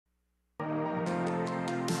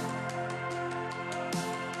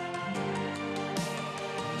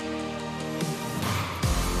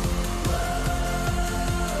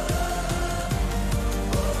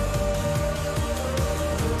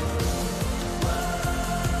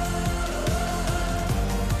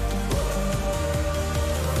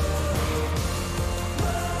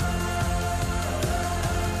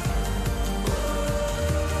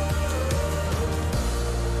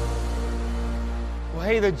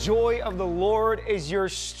the joy of the Lord is your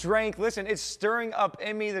strength. Listen, it's stirring up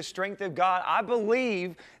in me the strength of God. I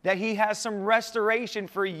believe that He has some restoration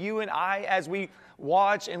for you and I as we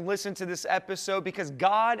watch and listen to this episode, because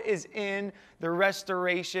God is in the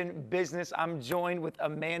restoration business. I'm joined with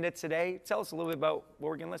Amanda today. Tell us a little bit about what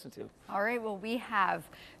we're going to listen to. All right, well, we have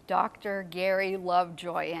Dr. Gary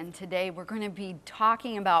Lovejoy, and today we're going to be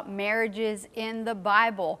talking about marriages in the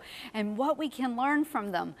Bible and what we can learn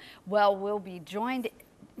from them. Well, we'll be joined in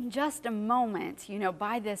just a moment,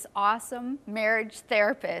 by this awesome marriage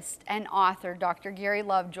therapist and author, Dr. Gary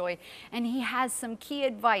Lovejoy, and he has some key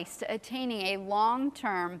advice to attaining a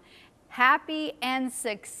long-term, happy and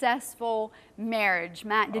successful marriage.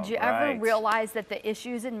 Matt, did you ever realize that the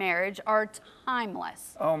issues in marriage are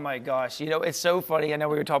timeless? Oh my gosh, it's so funny. I know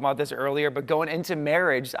we were talking about this earlier, but going into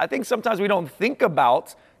marriage, I think sometimes we don't think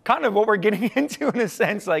about kind of what we're getting into, in a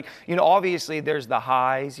sense. Like, obviously there's the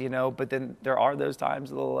highs, but then there are those times,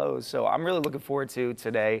 the lows. So I'm really looking forward to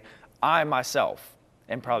today. I myself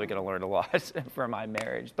am probably going to learn a lot from my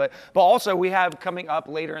marriage. But also we have coming up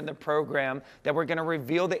later in the program that we're going to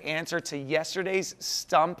reveal the answer to yesterday's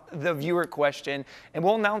Stump the Viewer question. And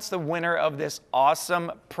we'll announce the winner of this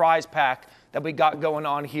awesome prize pack that we got going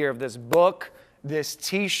on here, of this book, this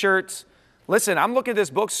t-shirt. Listen, I'm looking at this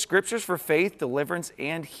book, Scriptures for Faith, Deliverance,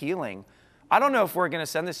 and Healing. I don't know if we're going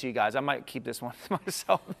to send this to you guys. I might keep this one to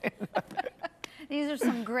myself. These are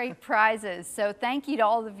some great prizes. So thank you to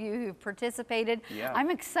all of you who participated. Yeah. I'm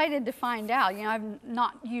excited to find out. I'm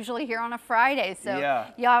not usually here on a Friday, so yeah,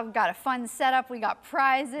 y'all got a fun setup. We got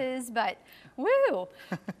prizes, but woo!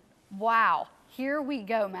 Wow. Here we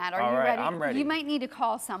go, Matt. Are you ready? I'm ready. You might need to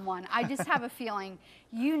call someone. I just have a feeling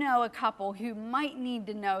you know a couple who might need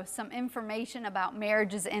to know some information about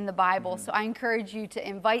marriages in the Bible. So I encourage you to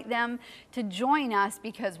invite them to join us,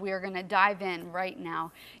 because we are going to dive in right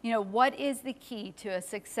now. What is the key to a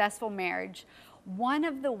successful marriage? One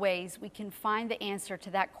of the ways we can find the answer to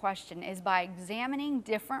that question is by examining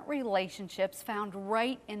different relationships found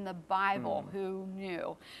right in the Bible. Who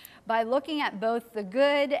knew? By looking at both the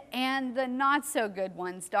good and the not so good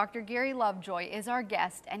ones. Dr. Gary Lovejoy is our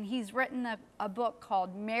guest, and he's written a book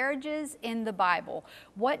called Marriages in the Bible.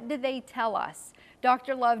 What do they tell us?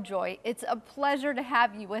 Dr. Lovejoy, it's a pleasure to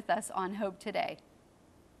have you with us on Hope Today.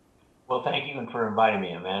 Well, thank you for inviting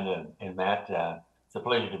me, Amanda and Matt. It's a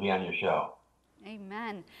pleasure to be on your show.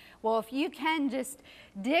 Amen. Well, if you can just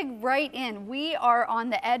dig right in. We are on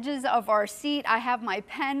the edges of our seat. I have my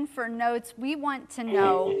pen for notes. We want to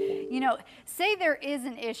know, say there is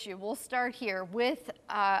an issue. We'll start here with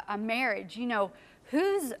a marriage.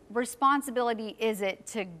 Whose responsibility is it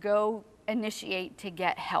to go initiate to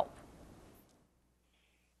get help?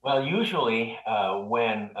 Well, usually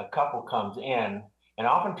when a couple comes in, and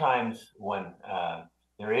oftentimes when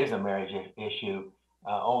there is a marriage issue,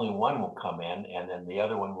 only one will come in, and then the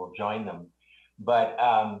other one will join them. But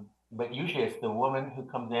usually it's the woman who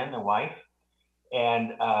comes in, the wife,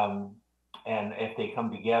 and if they come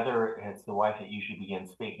together, it's the wife that usually begins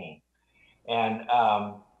speaking. And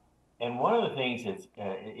one of the things that's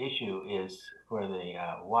an issue is for the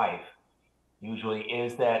wife usually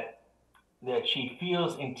is that she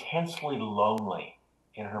feels intensely lonely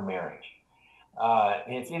in her marriage.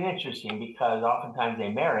 It's interesting because oftentimes they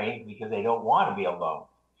marry because they don't want to be alone.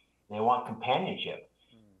 They want companionship.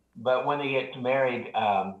 But when they get married,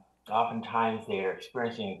 oftentimes they are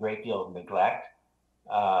experiencing a great deal of neglect.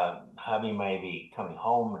 Hubby may be coming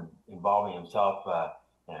home and involving himself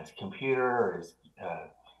in his computer, or his,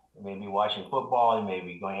 maybe watching football. He may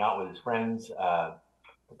be going out with his friends to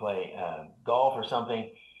play golf or something.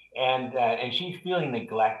 And she's feeling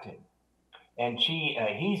neglected. And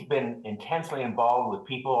he's been intensely involved with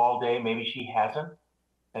people all day. Maybe she hasn't,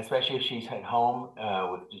 especially if she's at home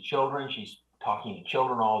with the children. She's talking to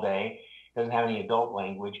children all day, doesn't have any adult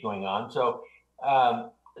language going on.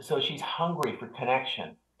 So she's hungry for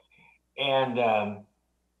connection,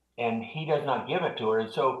 and he does not give it to her.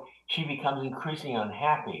 And so she becomes increasingly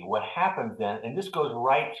unhappy. What happens then, and this goes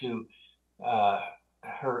right to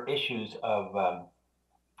her issues of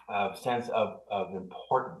sense of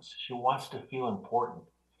importance. She wants to feel important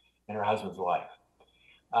in her husband's life.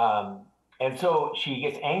 And so she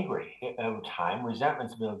gets angry over time.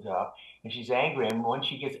 Resentment's built up, and she's angry. And when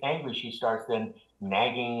she gets angry, she starts then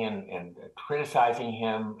nagging and criticizing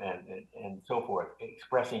him and so forth,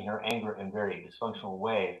 expressing her anger in very dysfunctional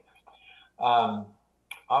ways.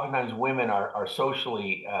 Oftentimes women are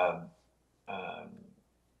socially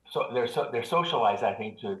they're socialized, I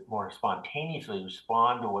think, to more spontaneously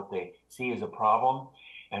respond to what they see as a problem,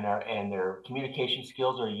 and their communication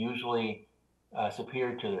skills are usually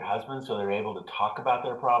superior to their husbands, so they're able to talk about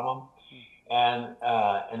their problem. And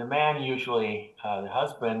the man usually, the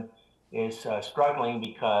husband, is struggling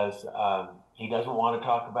because he doesn't want to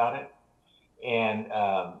talk about it, and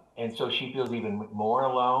so she feels even more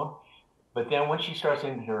alone. But then when she starts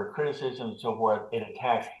into her criticism and so forth, it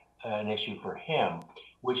attacks an issue for him,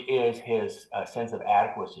 which is his sense of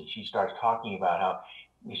adequacy. She starts talking about how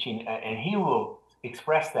and he will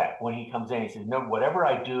express that when he comes in. He says, no, whatever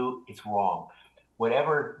I do, it's wrong.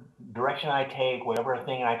 Whatever direction I take, whatever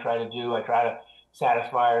thing I try to do, I try to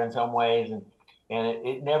satisfy her in some ways, and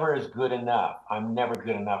it never is good enough. I'm never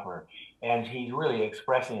good enough for her. And he's really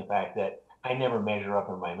expressing the fact that I never measure up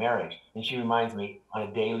in my marriage. And she reminds me on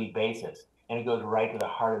a daily basis. And it goes right to the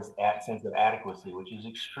heart of his sense of adequacy, which is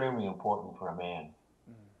extremely important for a man.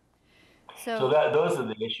 So those are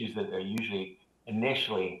the issues that are usually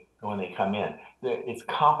initially when they come in. It's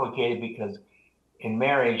complicated because in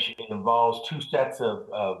marriage, it involves two sets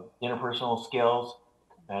of interpersonal skills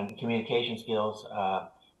and communication skills,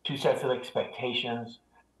 two sets of expectations,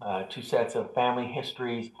 two sets of family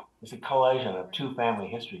histories. It's a collision of two family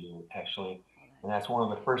histories, actually. And that's one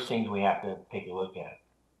of the first things we have to take a look at.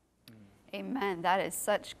 Amen. That is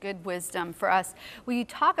such good wisdom for us. Will you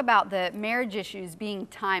talk about the marriage issues being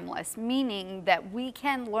timeless, meaning that we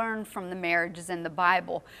can learn from the marriages in the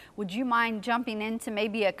Bible? Would you mind jumping into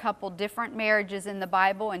maybe a couple different marriages in the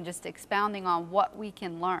Bible and just expounding on what we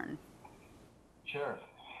can learn? Sure.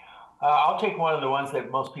 I'll take one of the ones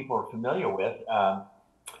that most people are familiar with.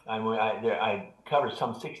 I covered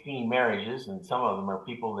some 16 marriages, and some of them are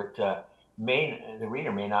people that the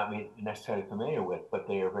reader may not be necessarily familiar with, but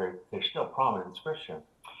they're still prominent in Scripture.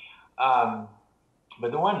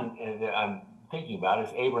 But the one that I'm thinking about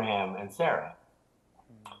is Abraham and Sarah.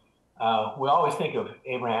 We always think of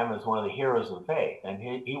Abraham as one of the heroes of the faith, and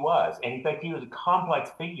he was. And in fact, he was a complex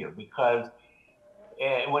figure because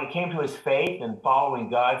when it came to his faith and following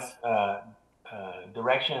God's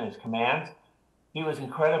direction and his commands, he was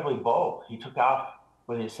incredibly bold. He took off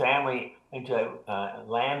with his family into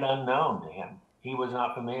land unknown to him. He was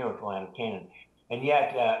not familiar with the land of Canaan. And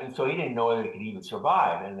yet, and so he didn't know whether he could even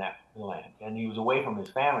survive in that land. And he was away from his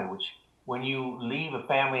family, which when you leave a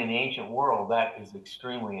family in the ancient world, that is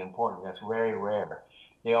extremely important. That's very rare.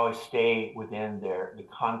 They always stay within the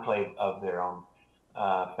conclave of their own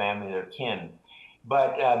family, their kin.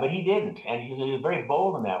 But he didn't, and he was very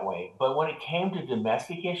bold in that way. But when it came to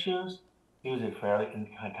domestic issues, he was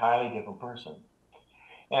entirely different person.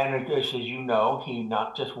 And as you know, he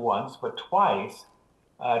not just once, but twice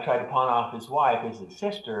tried to pawn off his wife as his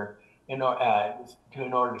sister in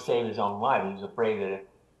order to save his own life. He was afraid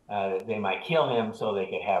that they might kill him so they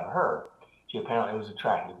could have her. She apparently was an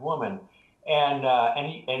attractive woman. And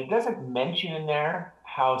it doesn't mention in there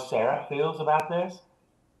how Sarah feels about this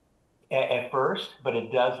at first, but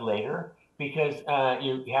it does later, because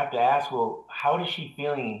you have to ask, well, how is she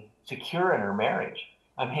feeling secure in her marriage?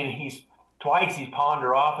 I mean, he's pawned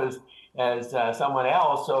her off as someone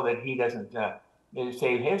else so that he doesn't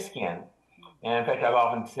save his skin. And in fact, I've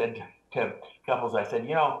often said to couples, I said,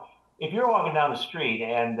 if you're walking down the street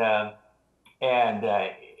and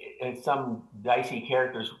some dicey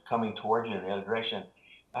character's coming towards you in the other direction,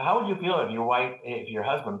 how would you feel if your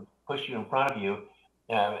husband pushed you in front of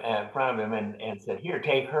him and said, here,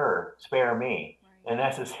 take her, spare me? Right. And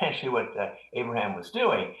that's essentially what Abraham was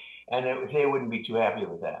doing. And they wouldn't be too happy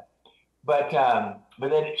with that. But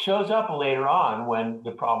then it shows up later on when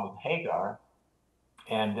the problem with Hagar,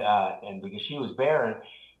 and because she was barren,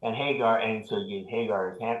 and so he gave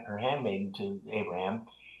Hagar her handmaiden to Abraham,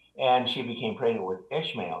 and she became pregnant with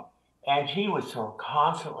Ishmael, and he was so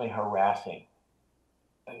constantly harassing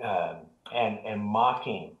and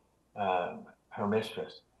mocking her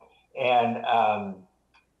mistress, and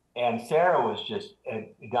Sarah was just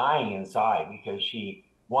dying inside because she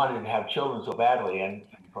wanted to have children so badly, and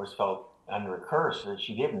of course felt under a curse that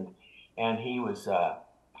she didn't. And he was,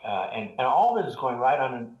 and all this is going right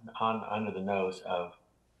under the nose of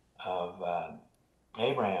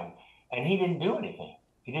Abraham, and he didn't do anything.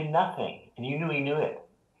 He did nothing, and you knew he knew it.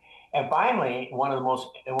 And finally, one of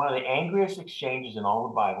the angriest exchanges in all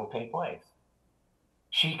the Bible take place.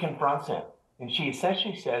 She confronts him, and she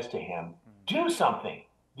essentially says to him, "Do something.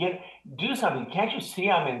 Do something. Can't you see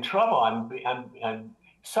I'm in trouble? I'm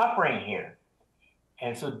suffering here.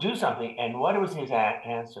 And so do something." And what was his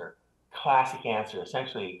answer? Classic answer,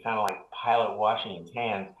 essentially kind of like Pilate washing his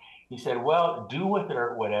hands. He said, "Well, do with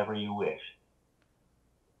her whatever you wish."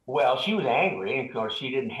 Well, she was angry, and of course she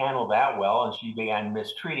didn't handle that well, and she began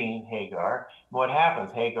mistreating Hagar. And what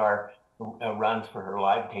happens? Hagar runs for her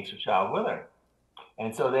life and takes her child with her.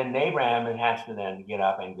 And so then Abraham has to then get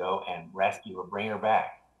up and go and rescue her, bring her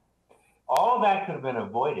back. All of that could have been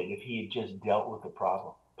avoided if he had just dealt with the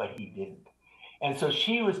problem, but he didn't. And so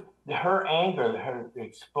her anger, her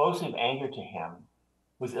explosive anger to him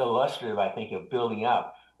was illustrative, I think, of building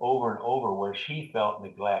up over and over where she felt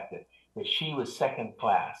neglected, that she was second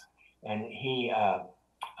class. And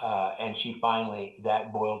and she finally,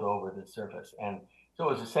 that boiled over the surface. And so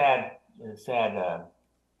it was a sad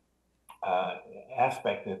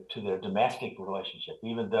aspect to their domestic relationship,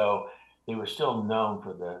 even though they were still known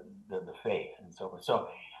for the faith and so forth. So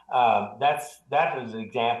that is an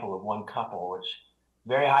example of one couple, which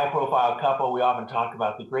very high profile couple. We often talk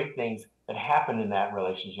about the great things that happened in that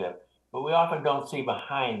relationship, but we often don't see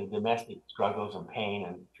behind the domestic struggles and pain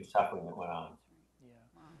and the suffering that went on.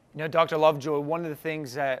 You know, Dr. Lovejoy, one of the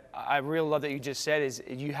things that I really love that you just said is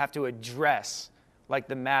you have to address like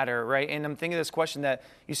the matter, right? And I'm thinking of this question that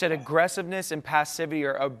you said aggressiveness and passivity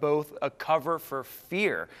are both a cover for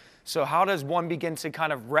fear. So how does one begin to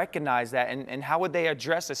kind of recognize that, and how would they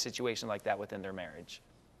address a situation like that within their marriage?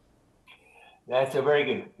 That's a very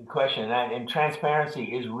good question. And transparency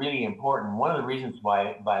is really important. One of the reasons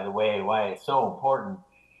why, by the way, why it's so important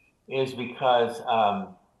is because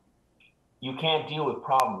you can't deal with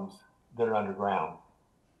problems that are underground.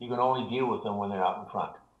 You can only deal with them when they're out in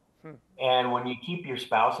front. And when you keep your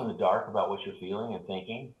spouse in the dark about what you're feeling and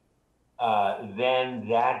thinking, then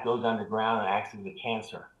that goes underground and acts as a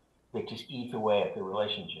cancer that just eats away at the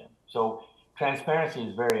relationship. So transparency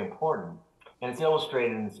is very important. And it's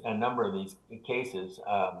illustrated in a number of these cases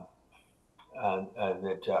that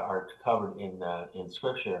are covered in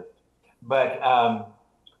Scripture. But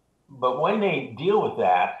when they deal with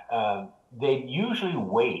that, they usually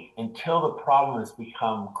wait until the problem has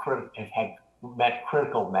become had met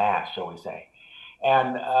critical mass, shall we say,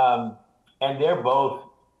 and they're both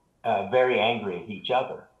very angry at each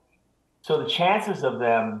other. So the chances of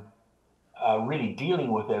them really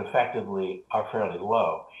dealing with it effectively are fairly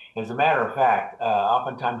low. As a matter of fact,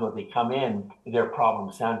 oftentimes when they come in, they're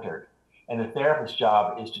problem centered, and the therapist's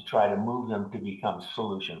job is to try to move them to become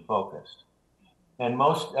solution focused. And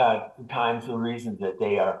most times, the reason that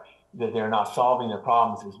they're not solving their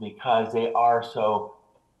problems is because they are so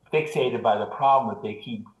fixated by the problem that they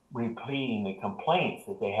keep repeating the complaints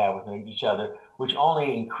that they have with each other, which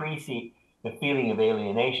only increase the feeling of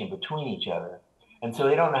alienation between each other. And so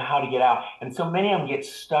they don't know how to get out. And so many of them get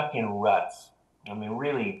stuck in ruts. I mean,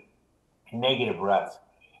 really negative ruts,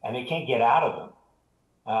 and they can't get out of them.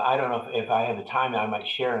 I don't know if I have the time, I might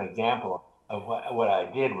share an example of what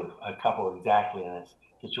I did with a couple exactly in this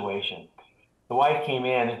situation. The wife came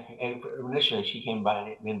in, and initially she came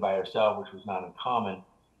in by herself, which was not uncommon.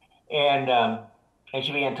 And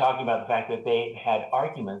she began talking about the fact that they had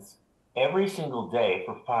arguments every single day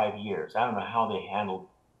for 5 years. I don't know how they handled,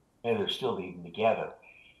 and they're still even together.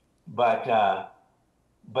 But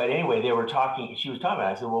anyway, they were talking, she was talking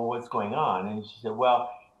about it. I said, well, what's going on? And she said,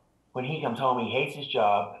 well, when he comes home, he hates his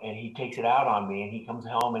job and he takes it out on me, and he comes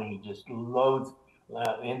home and he just loads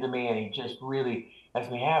into me, and he just really lets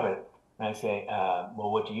me have it. And I say,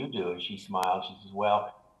 well, what do you do? And she smiled. She says,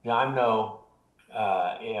 well, I'm no,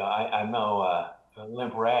 I'm no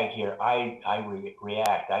limp rag here. I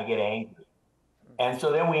react. I get angry. And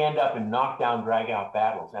so then we end up in knockdown, drag out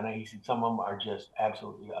battles. And he said, some of them are just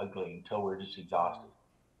absolutely ugly until we're just exhausted.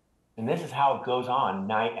 And this is how it goes on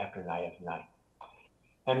night after night after night.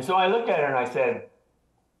 And so I looked at her and I said,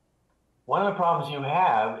 one of the problems you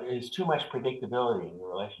have is too much predictability in your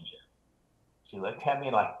relationship. She looked at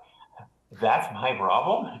me like, that's my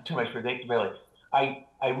problem? Too much predictability. I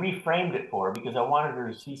reframed it for her because I wanted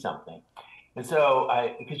her to see something. And so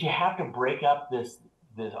because you have to break up this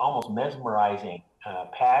almost mesmerizing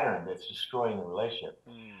pattern that's destroying the relationship.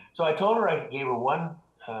 So I told her, I gave her one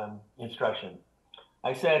instruction.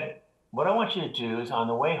 I said, what I want you to do is on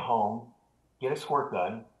the way home, get a squirt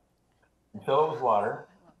gun and fill it with water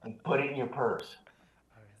and put it in your purse.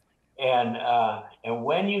 And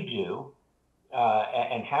when you do,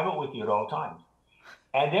 and have it with you at all times.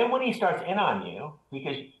 And then when he starts in on you,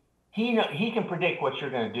 because he can predict what you're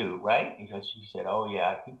going to do, right? Because she said, "Oh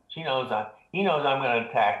yeah, he knows I'm going to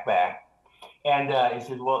attack back." And he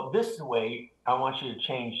says, "Well, this is the way I want you to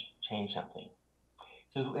change something."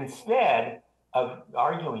 So instead of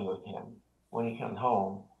arguing with him when he comes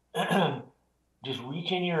home, just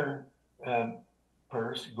reach in your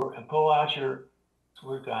purse, pull out your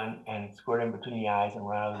squirt gun, and squirt him between the eyes and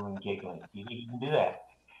run out of the room giggling. Do you think you can do that?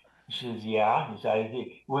 She says, yeah. He said,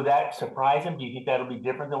 will that surprise him? Do you think that'll be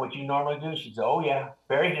different than what you normally do? She said, oh yeah,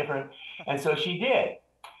 very different. And so she did.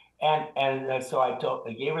 And so I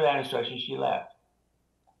gave her that instruction. She left.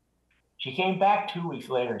 She came back 2 weeks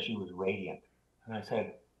later and she was radiant.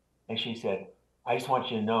 And she said, I just want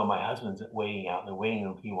you to know my husband's waiting out in the waiting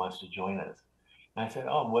room. He wants to join us. And I said,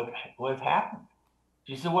 oh, what happened?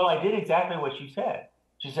 She said, well, I did exactly what you said.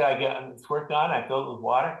 She said, I got a squirt gun, I filled it with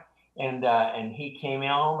water, and he came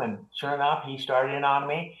home, and sure enough, he started in on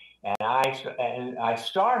me, and I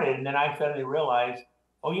started, and then I suddenly realized,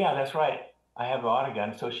 oh yeah, that's right, I have an auto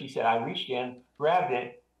gun. So she said, I reached in, grabbed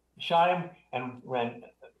it, shot him, and ran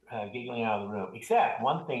giggling out of the room. Except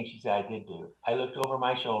one thing she said I did do. I looked over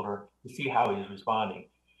my shoulder to see how he was responding.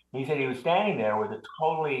 He said he was standing there with a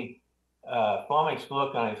totally flummoxed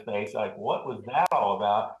look on his face, like, what was that all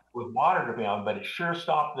about, with water dripping on, but it sure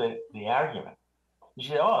stopped the argument. She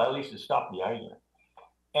said, oh, at least it stopped the argument.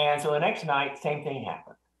 And so the next night, same thing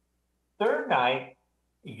happened. Third night,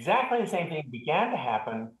 exactly the same thing began to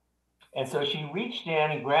happen. And so she reached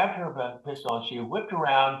in and grabbed her pistol, and she whipped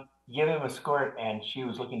around, give him a squirt, and she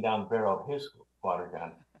was looking down the barrel of his water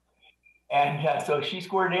gun. And so she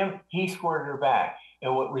squirted him, he squirted her back.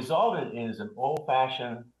 And what resulted is an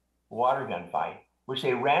old-fashioned water gun fight, which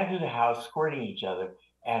they ran through the house, squirting each other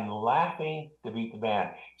and laughing to beat the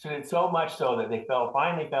band. So it's so much so that they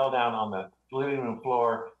finally fell down on the living room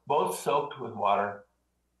floor, both soaked with water,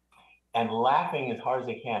 and laughing as hard as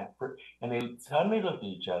they can. And they suddenly looked at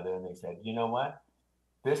each other and they said, you know what?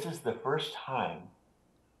 This is the first time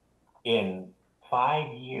in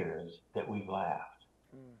 5 years that we've laughed.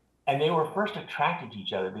 And they were first attracted to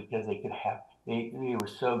each other because they were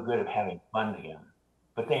so good at having fun together.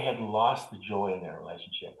 But they had lost the joy in their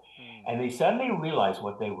relationship. And they suddenly realized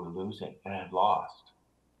what they were losing and had lost.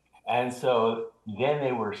 And so then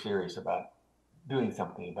they were serious about doing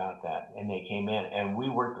something about that. And they came in, and I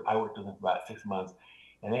worked with them for about 6 months,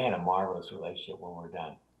 and they had a marvelous relationship when we're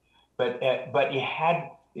done. But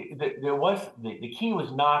the key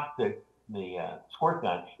was not the squirt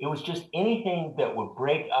gun. It was just anything that would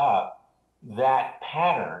break up that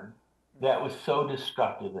pattern that was so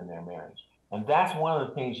destructive in their marriage. And that's one of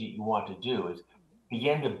the things that you want to do, is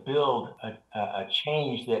begin to build a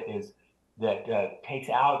change that takes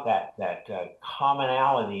out that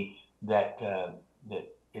commonality that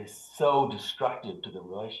is so destructive to the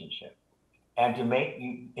relationship, and to make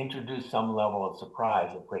you introduce some level of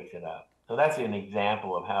surprise that breaks it up. So that's an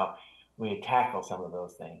example of how we tackle some of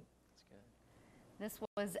those things. This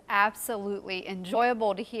was absolutely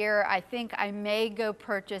enjoyable to hear. I think I may go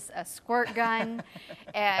purchase a squirt gun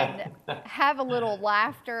and have a little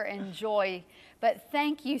laughter and joy. But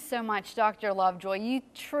thank you so much, Dr. Lovejoy. You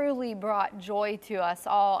truly brought joy to us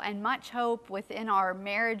all and much hope within our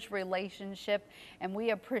marriage relationship, and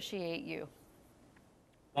we appreciate you.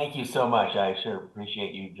 Thank you so much. I sure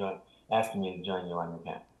appreciate you asking me to join you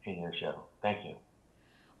in your show. Thank you.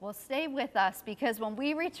 Well, stay with us, because when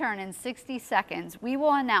we return in 60 seconds, we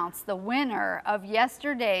will announce the winner of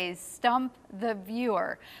yesterday's Stump the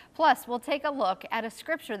Viewer. Plus, we'll take a look at a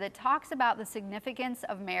scripture that talks about the significance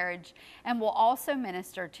of marriage, and will also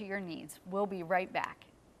minister to your needs. We'll be right back.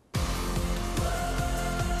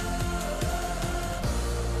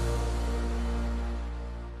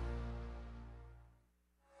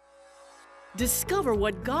 Discover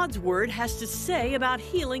what God's Word has to say about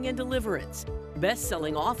healing and deliverance.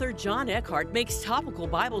 Best-selling author John Eckhart makes topical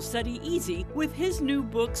Bible study easy with his new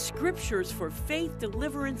book, Scriptures for Faith,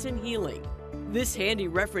 Deliverance, and Healing. This handy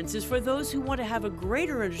reference is for those who want to have a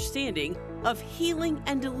greater understanding of healing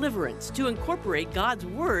and deliverance to incorporate God's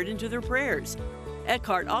Word into their prayers.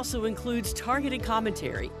 Eckhart also includes targeted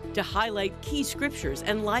commentary to highlight key scriptures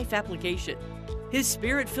and life application. His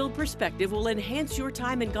spirit-filled perspective will enhance your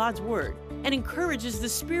time in God's Word and encourages the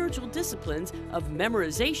spiritual disciplines of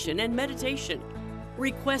memorization and meditation.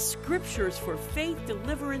 Request Scriptures for Faith,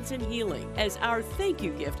 Deliverance, and Healing as our thank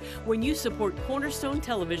you gift when you support Cornerstone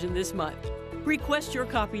Television this month. Request your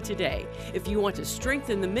copy today. If you want to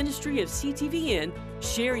strengthen the ministry of CTVN,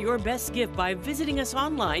 share your best gift by visiting us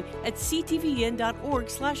online at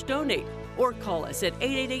ctvn.org/donate or call us at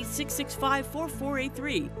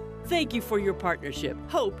 888-665-4483. Thank you for your partnership.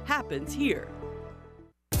 Hope happens here.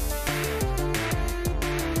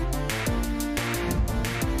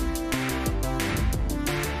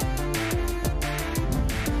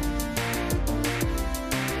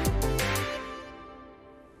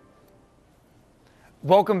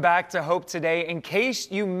 Welcome back to Hope Today. In case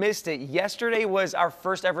you missed it, yesterday was our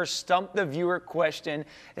first ever Stump the Viewer question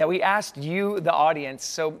that we asked you, the audience.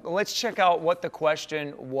 So let's check out what the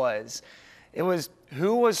question was. It was,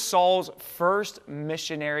 who was Saul's first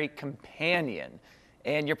missionary companion?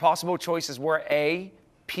 And your possible choices were A,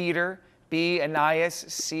 Peter, B, Ananias,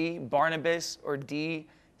 C, Barnabas, or D,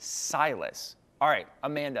 Silas. All right,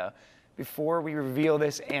 Amanda, before we reveal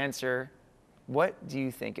this answer, what do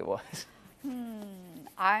you think it was?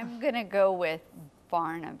 I'm going to go with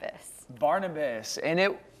Barnabas. Barnabas. And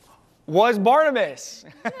it was Barnabas.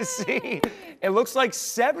 See, it looks like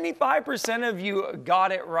 75% of you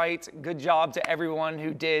got it right. Good job to everyone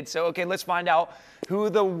who did. So, okay, let's find out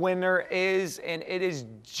who the winner is. And it is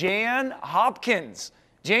Jan Hopkins.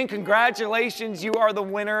 Jan, congratulations. You are the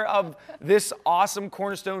winner of this awesome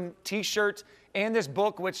Cornerstone t-shirt and this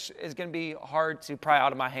book, which is going to be hard to pry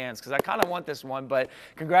out of my hands because I kind of want this one. But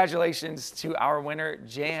congratulations to our winner,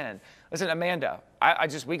 Jan. Listen, Amanda,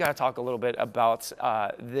 we got to talk a little bit about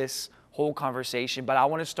this whole conversation, but I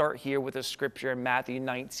want to start here with a scripture in Matthew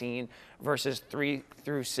 19, verses 3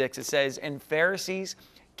 through 6. It says, "And Pharisees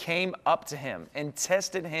came up to him and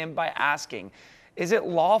tested him by asking, 'Is it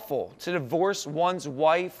lawful to divorce one's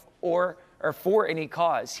wife or for any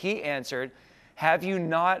cause?' He answered, 'Have you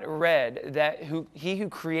not read that he who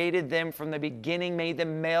created them from the beginning made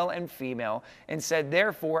them male and female, and said,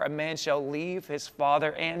 therefore a man shall leave his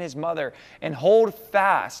father and his mother and hold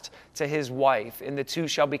fast to his wife, and the two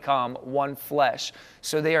shall become one flesh.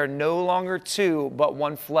 So they are no longer two, but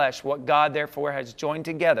one flesh. What God therefore has joined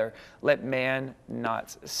together, let man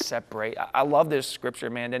not separate.'" I love this scripture,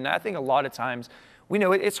 man, and I think a lot of times we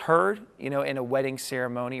know it's heard, in a wedding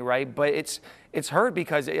ceremony, right? But it's heard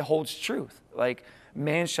because it holds truth. Like,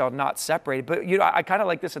 man shall not separate. But, I kind of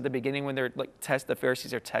like this at the beginning when they're the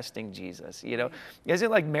Pharisees are testing Jesus,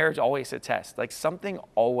 Isn't like marriage always a test? Like something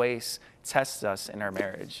always tests us in our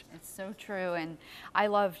marriage. It's so true. And I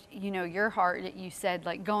loved, your heart that you said,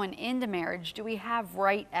 like, going into marriage, do we have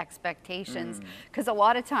right expectations? Because a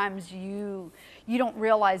lot of times you don't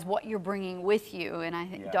realize what you're bringing with you. And I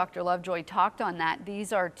think Dr. Lovejoy talked on that.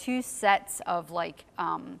 These are two sets of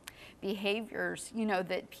behaviors,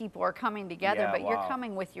 that people are coming together, but you're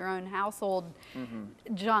coming with your own household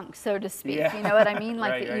junk, so to speak. You know what I mean?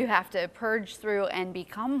 Like that you have to purge through and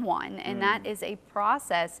become one, and that is a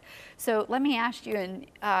process. So let me ask you,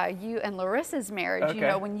 you and Larissa's marriage,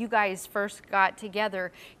 when you guys first got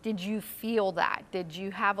together, did you feel that? Did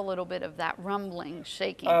you have a little bit of that rumbling,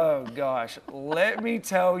 shaking? Oh gosh, let me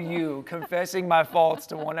tell you, confessing my faults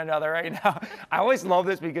to one another right now. I always love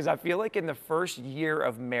this because I feel like in the first year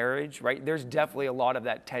of marriage, right, there's definitely a lot of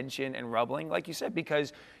that tension and rumbling, like you said,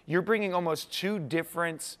 because you're bringing almost two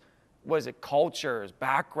different, cultures,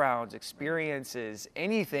 backgrounds, experiences,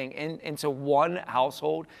 anything into one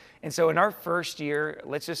household. And so in our first year,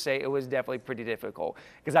 let's just say it was definitely pretty difficult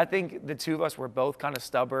because I think the two of us were both kind of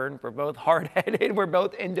stubborn. We're both hard-headed. We're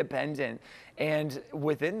both independent. And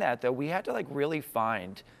within that, though, we had to really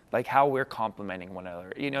find how we're complementing one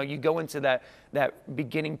another. You go into that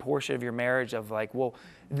beginning portion of your marriage of well,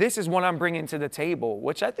 this is what I'm bringing to the table,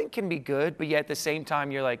 which I think can be good, but yet at the same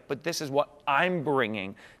time, you're but this is what I'm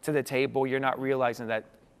bringing to the table. You're not realizing that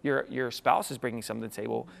your spouse is bringing something to the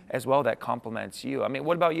table as well that complements you. I mean,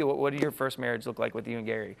 what about you? What did your first marriage look like with you and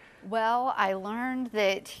Gary? Well, I learned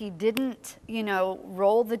that he didn't,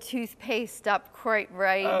 roll the toothpaste up quite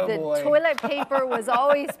right. Toilet paper was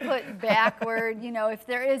always put backward. If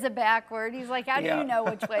there is a backward, he's like, how do you know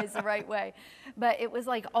which way is the right way? But it was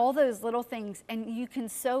all those little things, and you can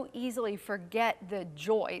so easily forget the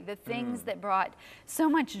joy, the things that brought so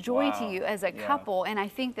much joy to you as a couple. And I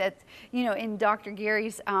think that, in Dr.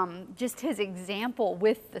 Gary's, just his example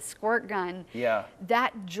with the squirt gun,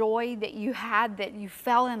 that joy that you had, that you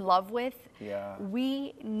fell in love with,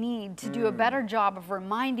 we need to do a better job of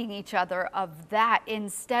reminding each other of that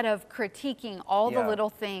instead of critiquing all the little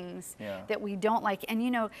things that we don't like.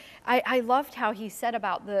 And I loved how he said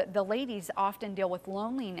about the ladies often deal with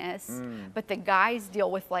loneliness, but the guys deal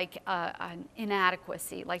with an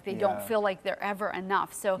inadequacy, they don't feel like they're ever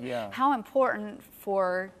enough. So how important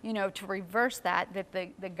for to reverse that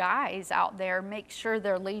the guys out there make sure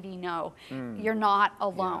their lady know you're not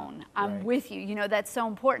alone. I'm with you. That's so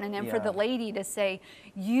important. And then for the lady to say,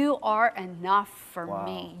 you are enough for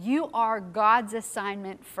me. You are God's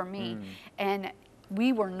assignment for me. And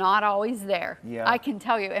we were not always there. I can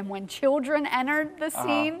tell you. And when children entered the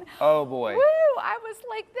scene, oh boy, woo, I was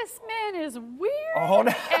like, this man is weird.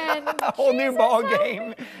 A whole new ball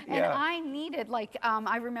game. And I needed,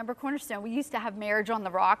 I remember Cornerstone, we used to have Marriage on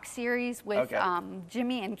the Rock series with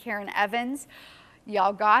Jimmy and Karen Evans.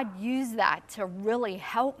 Y'all, God used that to really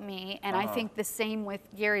help me. And I think the same with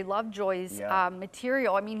Gary Lovejoy's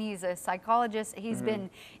material. I mean, he's a psychologist. He's been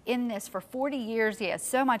in this for 40 years. He has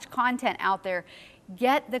so much content out there.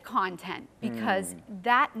 get the content, because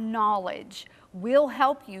that knowledge will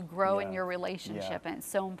help you grow in your relationship, and it's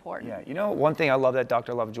so important. Yeah, you know, one thing I love that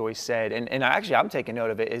Dr. Lovejoy said, and actually I'm taking note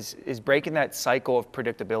of it, is breaking that cycle of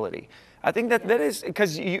predictability. I think that that is,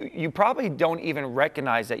 because you probably don't even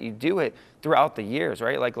recognize that you do it throughout the years,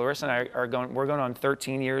 right? Like Larissa and I we're going on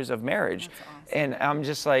 13 years of marriage. That's awesome. And I'm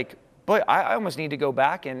just like, but I almost need to go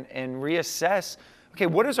back and reassess, okay,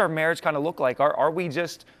 what does our marriage kind of look like? Are we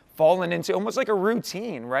just falling into almost like a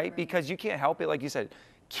routine, right? Because you can't help it, like you said,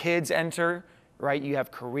 kids enter, right? You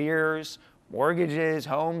have careers, mortgages,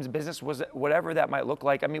 homes, business, whatever that might look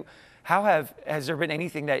like. I mean, has there been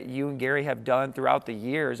anything that you and Gary have done throughout the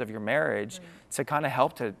years of your marriage to kind of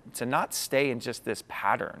help to not stay in just this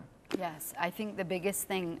pattern? Yes, I think the biggest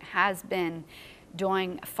thing has been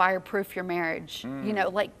doing Fireproof Your Marriage, you know,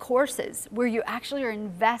 like courses where you actually are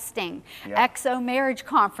investing, exo marriage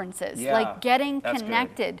conferences, like getting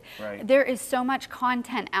connected. Right. There is so much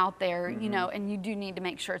content out there, you know, and you do need to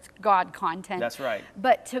make sure it's God content. That's right.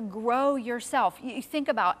 But to grow yourself, you think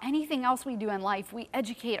about anything else we do in life, we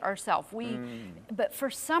educate ourselves. But for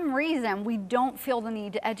some reason, we don't feel the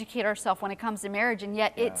need to educate ourselves when it comes to marriage, and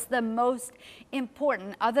yet it's the most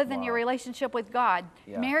important, other than your relationship with God.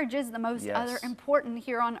 Marriage is the most other important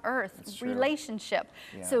here on earth, relationship.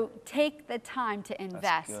 So take the time to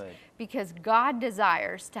invest, because God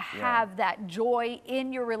desires to have that joy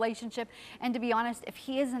in your relationship. And to be honest, if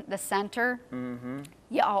He isn't the center,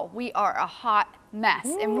 y'all, we are a hot mess,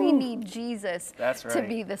 and we need Jesus to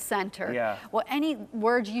be the center. Well, any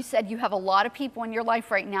words you said, you have a lot of people in your life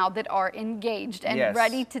right now that are engaged and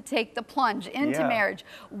ready to take the plunge into marriage.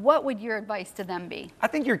 What would your advice to them be? I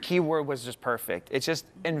think your key word was just perfect. It's just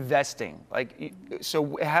investing. Like,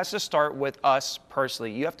 so it has to start with us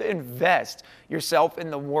personally. You have to invest yourself in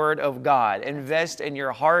the Word of God. Invest in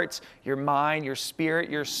your heart, your mind, your spirit,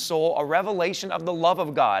 your soul, a revelation of the love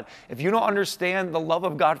of God. If you don't understand the love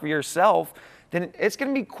of God for yourself, then it's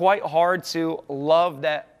going to be quite hard to love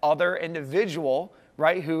that other individual,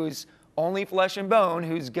 right, who's only flesh and bone,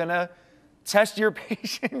 who's going to test your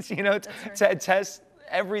patience, you know, test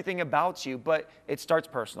everything about you. But it starts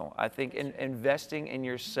personal. I think in investing in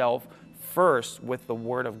yourself first with the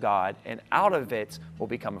Word of God, and out of it will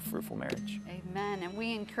become a fruitful marriage. Amen. And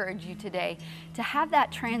we encourage you today to have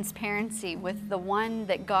that transparency with the one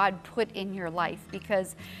that God put in your life,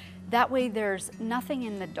 because that way there's nothing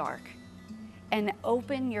in the dark. And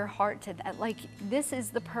open your heart to that. Like, this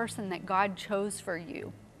is the person that God chose for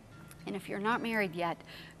you. And if you're not married yet,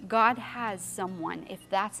 God has someone, if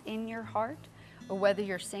that's in your heart, or whether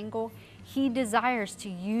you're single, He desires to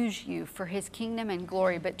use you for His kingdom and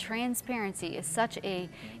glory. But transparency is such an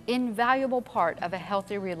invaluable part of a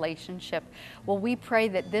healthy relationship. Well, we pray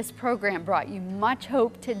that this program brought you much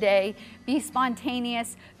hope today. Be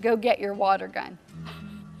spontaneous. Go get your water gun.